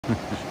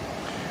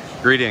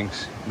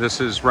Greetings.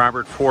 This is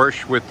Robert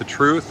Forsch with The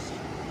Truth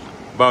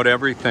About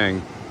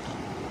Everything.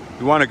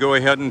 You want to go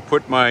ahead and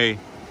put my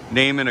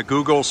name in a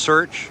Google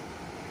search?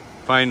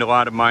 Find a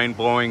lot of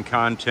mind-blowing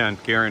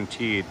content,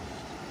 guaranteed.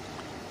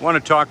 I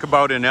want to talk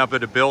about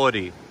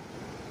inevitability.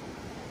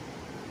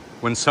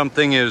 When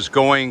something is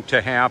going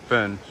to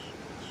happen,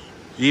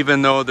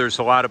 even though there's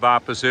a lot of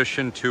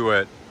opposition to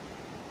it,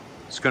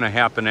 it's going to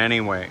happen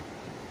anyway.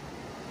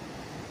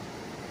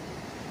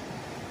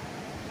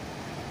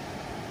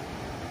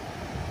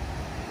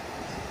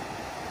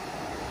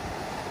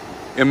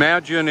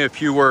 Imagine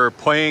if you were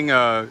playing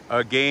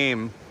a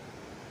game,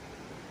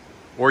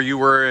 or you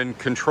were in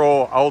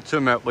control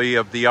ultimately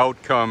of the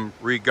outcome,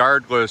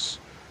 regardless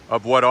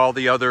of what all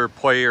the other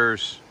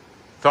players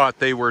thought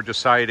they were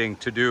deciding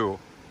to do.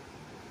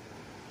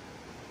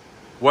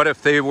 What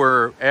if they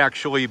were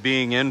actually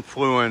being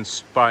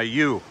influenced by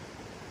you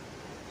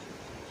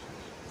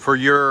for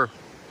your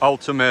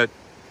ultimate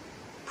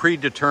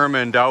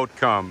predetermined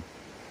outcome?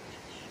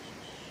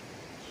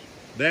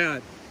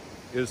 That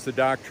is the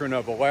doctrine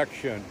of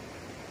election,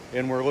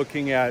 and we're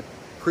looking at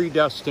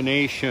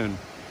predestination.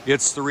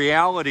 It's the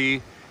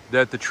reality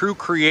that the true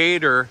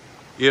creator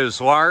is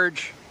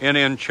large and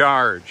in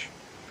charge.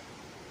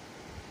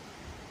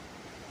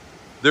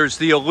 There's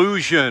the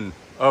illusion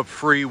of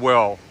free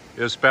will,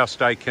 as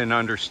best I can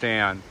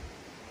understand.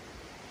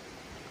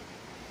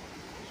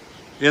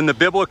 In the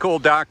biblical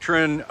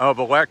doctrine of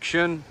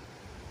election,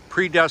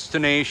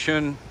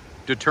 predestination,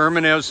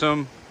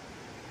 determinism,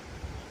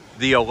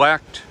 the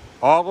elect,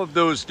 all of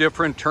those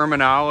different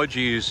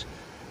terminologies,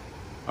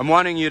 I'm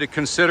wanting you to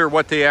consider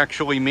what they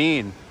actually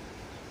mean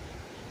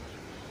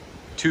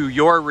to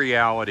your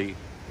reality.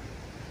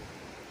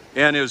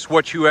 And is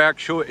what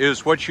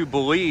you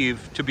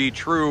believe to be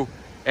true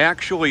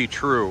actually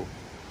true?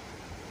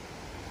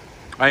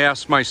 I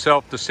ask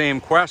myself the same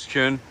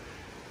question,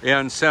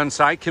 and since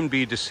I can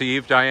be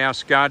deceived, I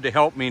ask God to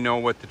help me know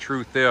what the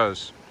truth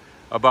is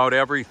about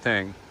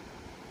everything.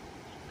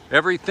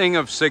 Everything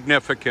of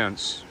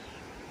significance.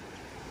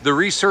 The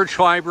research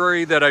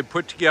library that I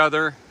put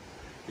together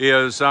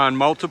is on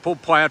multiple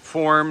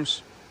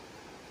platforms,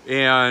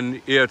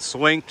 and it's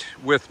linked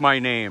with my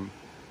name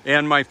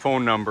and my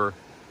phone number.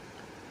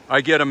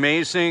 I get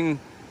amazing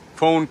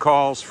phone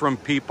calls from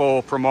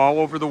people from all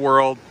over the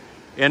world,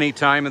 any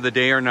time of the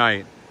day or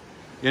night,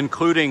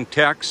 including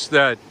texts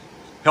that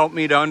help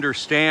me to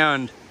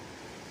understand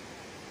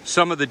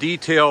some of the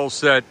details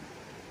that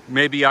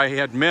maybe I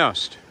had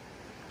missed,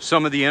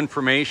 some of the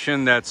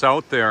information that's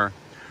out there.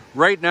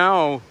 Right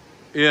now,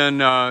 in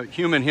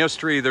human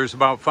history, there's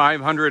about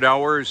 500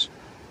 hours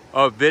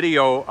of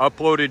video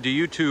uploaded to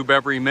YouTube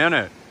every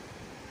minute.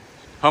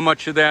 How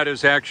much of that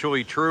is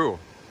actually true?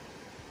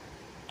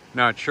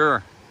 Not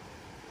sure.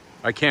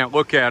 I can't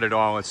look at it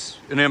all. It's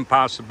an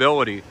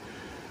impossibility.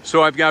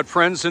 So I've got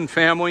friends and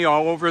family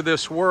all over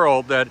this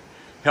world that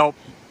help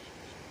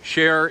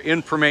share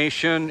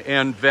information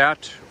and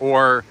vet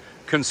or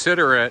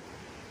consider it,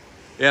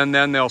 and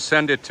then they'll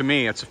send it to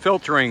me. It's a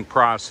filtering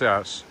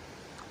process.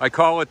 I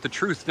call it the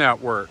Truth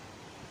Network,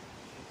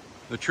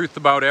 the truth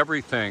about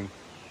everything.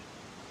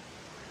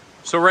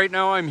 So right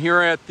now I'm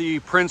here at the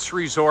Prince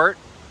Resort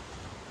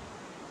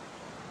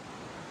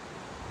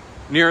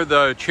near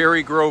the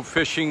Cherry Grove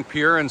Fishing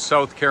Pier in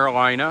South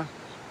Carolina.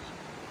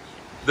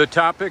 The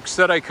topics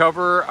that I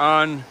cover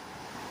on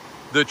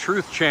the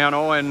Truth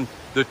Channel and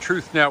the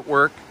Truth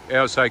Network,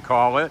 as I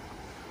call it,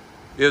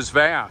 is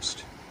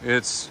vast.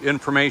 It's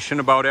information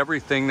about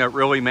everything that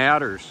really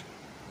matters.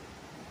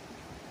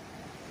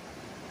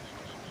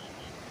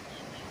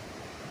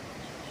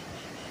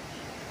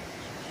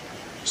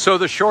 So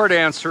the short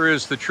answer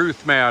is the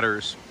truth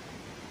matters.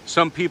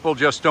 Some people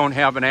just don't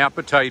have an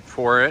appetite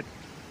for it.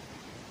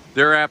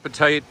 Their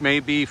appetite may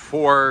be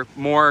for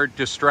more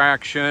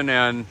distraction,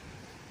 and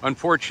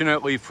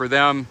unfortunately for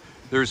them,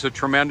 there's a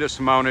tremendous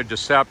amount of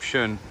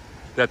deception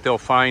that they'll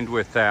find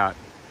with that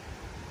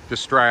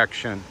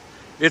distraction.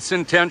 It's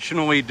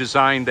intentionally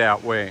designed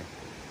that way.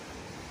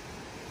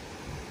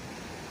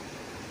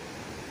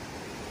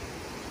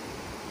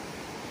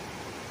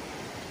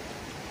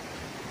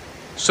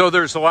 So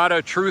there's a lot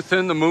of truth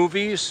in the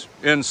movies.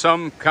 In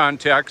some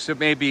contexts, it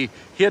may be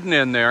hidden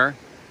in there.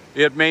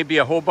 It may be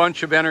a whole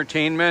bunch of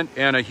entertainment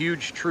and a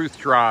huge truth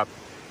drop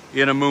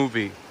in a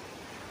movie.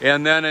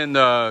 And then in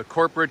the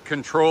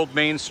corporate-controlled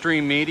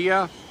mainstream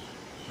media,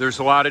 there's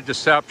a lot of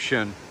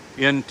deception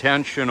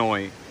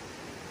intentionally.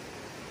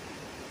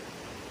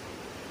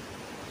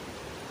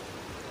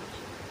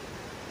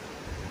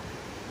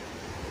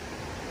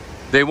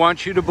 They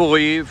want you to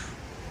believe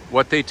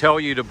what they tell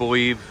you to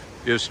believe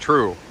is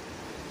true,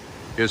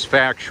 is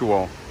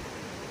factual.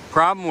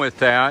 Problem with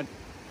that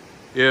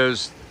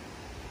is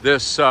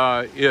this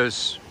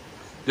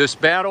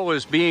battle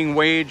is being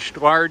waged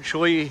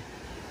largely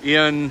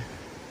in,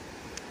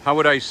 how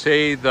would I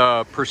say,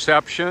 the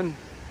perception.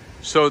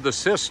 So the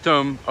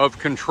system of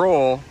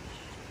control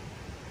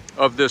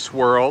of this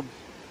world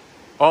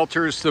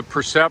alters the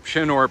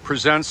perception or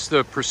presents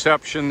the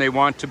perception they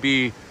want to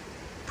be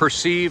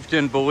perceived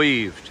and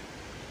believed.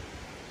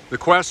 The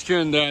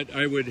question that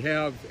I would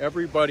have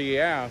everybody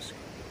ask,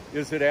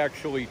 is it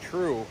actually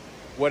true?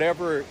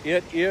 Whatever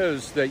it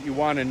is that you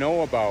want to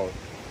know about,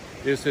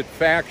 is it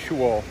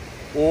factual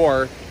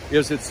or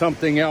is it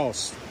something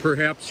else?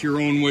 Perhaps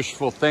your own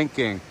wishful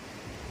thinking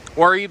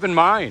or even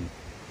mine.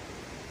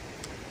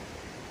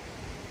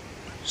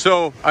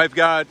 So I've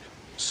got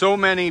so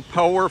many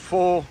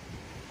powerful,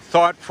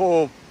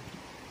 thoughtful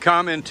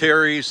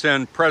commentaries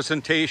and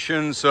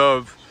presentations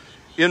of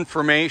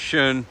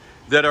information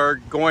that are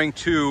going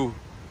to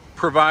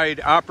provide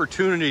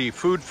opportunity,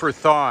 food for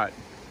thought.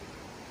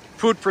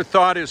 Food for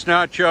thought is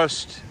not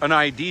just an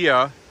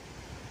idea,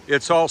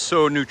 it's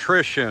also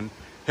nutrition,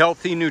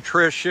 healthy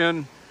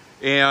nutrition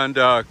and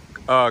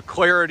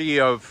clarity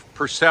of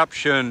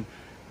perception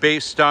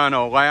based on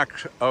a lack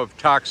of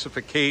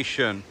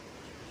toxification.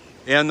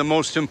 And the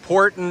most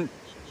important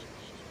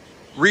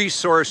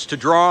resource to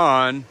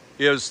draw on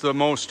is the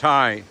Most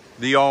High,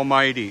 the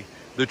Almighty,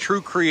 the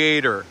true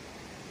Creator.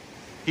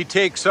 He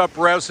takes up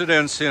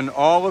residence in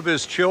all of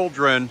His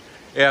children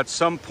at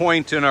some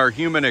point in our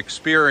human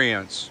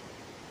experience.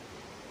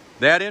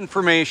 That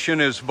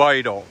information is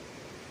vital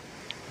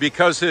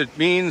because it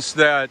means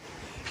that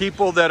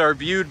people that are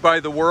viewed by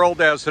the world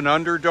as an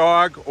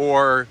underdog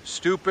or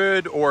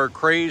stupid or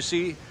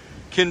crazy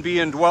can be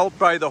indwelt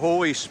by the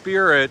Holy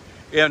Spirit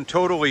and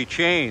totally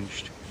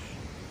changed.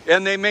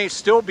 And they may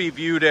still be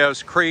viewed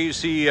as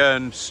crazy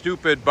and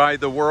stupid by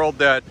the world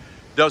that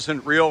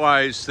doesn't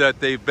realize that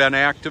they've been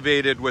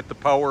activated with the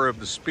power of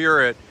the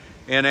Spirit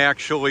and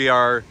actually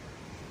are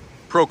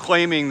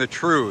proclaiming the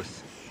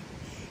truth.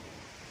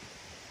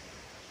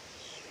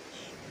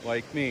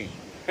 Like me.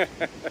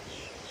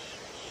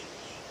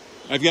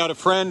 I've got a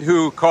friend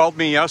who called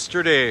me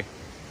yesterday.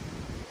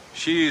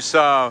 She's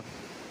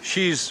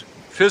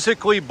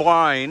physically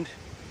blind,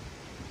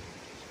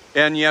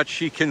 and yet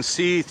she can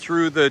see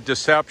through the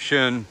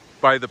deception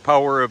by the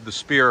power of the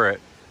Spirit.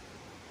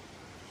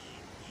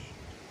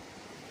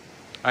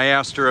 I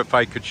asked her if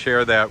I could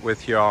share that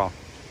with y'all.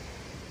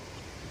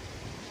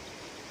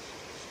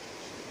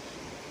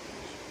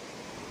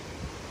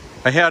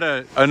 I had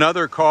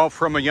another call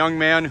from a young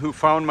man who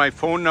found my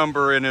phone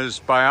number in his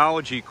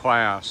biology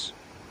class.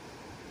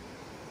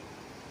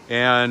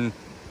 And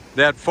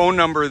that phone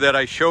number that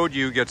I showed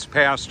you gets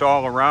passed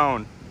all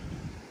around.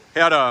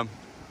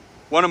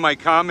 One of my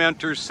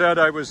commenters said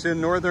I was in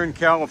Northern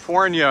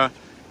California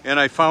and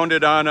I found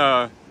it on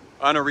a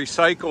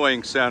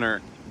recycling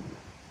center.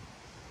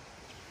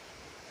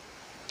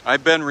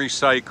 I've been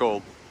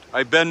recycled.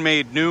 I've been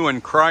made new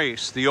in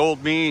Christ. The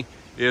old me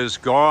is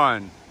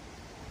gone.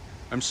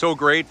 I'm so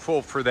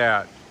grateful for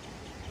that.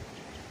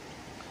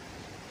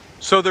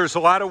 So there's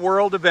a lot of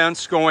world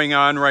events going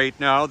on right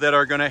now that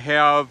are going to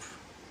have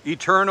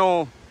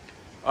eternal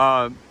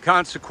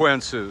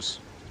consequences.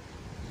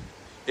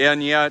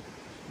 And yet,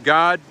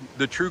 God,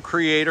 the true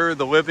Creator,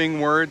 the living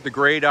Word, the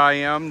great I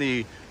Am,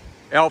 the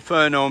Alpha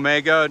and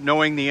Omega,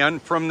 knowing the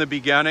end from the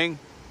beginning,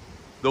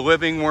 the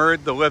living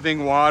Word, the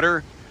living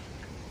water,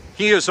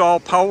 He is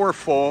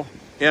all-powerful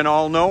and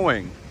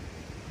all-knowing.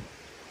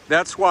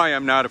 That's why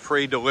I'm not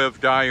afraid to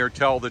live, die, or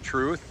tell the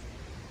truth,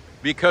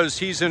 because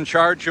He's in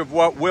charge of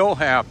what will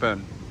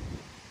happen.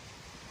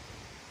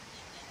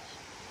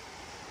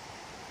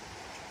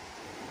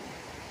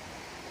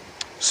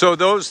 So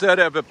those that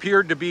have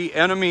appeared to be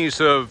enemies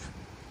of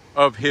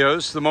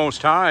His, the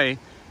Most High,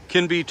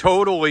 can be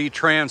totally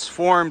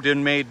transformed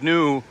and made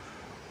new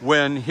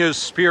when His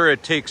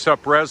Spirit takes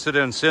up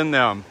residence in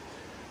them,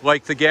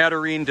 like the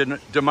Gadarene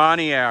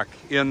demoniac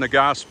in the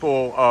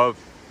Gospel of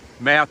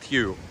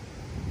Matthew.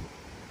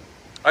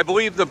 I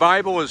believe the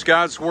Bible is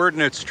God's Word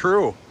and it's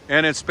true,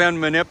 and it's been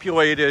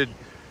manipulated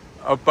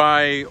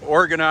by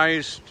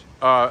organized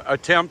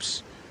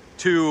attempts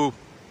to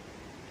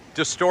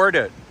distort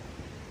it.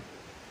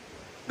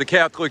 The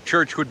Catholic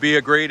Church would be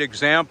a great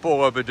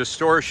example of a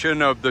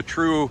distortion of the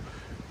true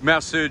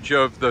message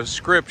of the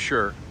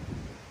Scripture.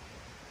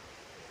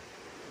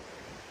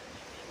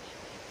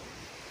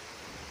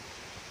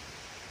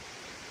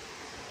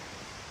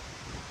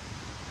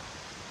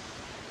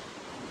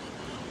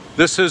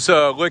 This is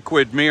a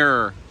liquid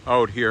mirror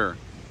out here.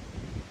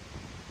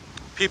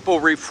 People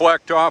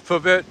reflect off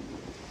of it,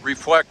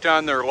 reflect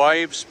on their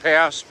lives,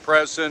 past,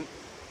 present,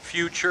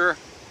 future.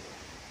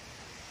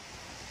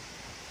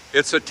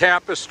 It's a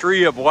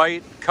tapestry of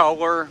light,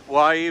 color,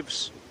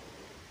 lives.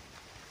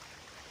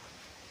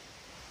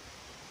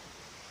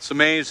 It's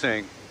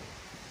amazing.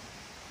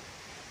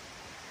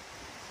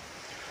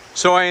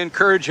 So I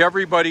encourage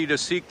everybody to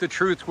seek the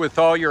truth with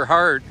all your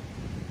heart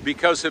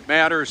because it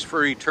matters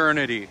for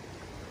eternity.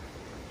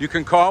 You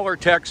can call or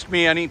text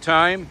me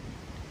anytime.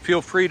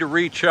 Feel free to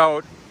reach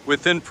out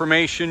with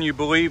information you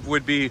believe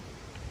would be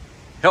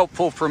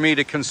helpful for me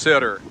to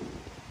consider.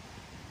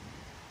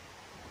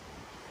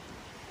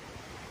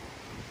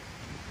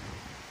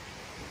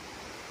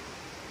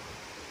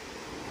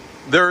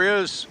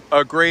 There is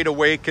a great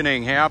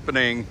awakening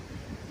happening,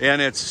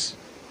 and it's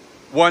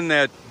one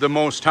that the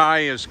Most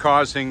High is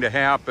causing to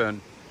happen.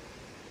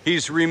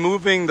 He's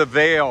removing the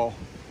veil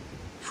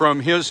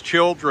from His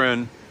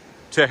children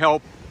to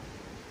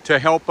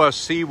help us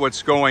see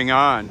what's going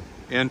on,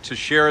 and to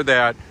share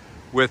that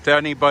with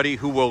anybody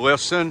who will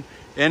listen,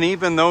 and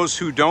even those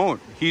who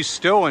don't. He's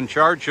still in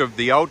charge of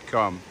the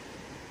outcome.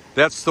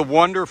 That's the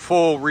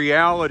wonderful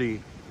reality.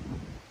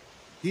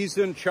 He's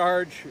in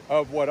charge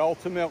of what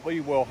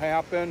ultimately will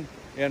happen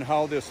and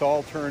how this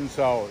all turns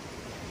out.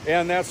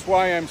 And that's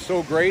why I'm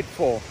so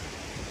grateful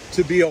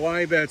to be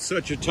alive at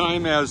such a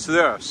time as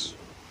this.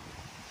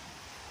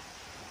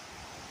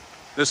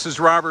 This is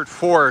Robert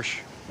Forsch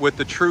with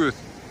the truth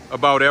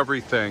about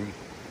everything.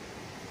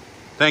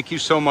 Thank you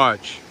so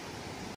much.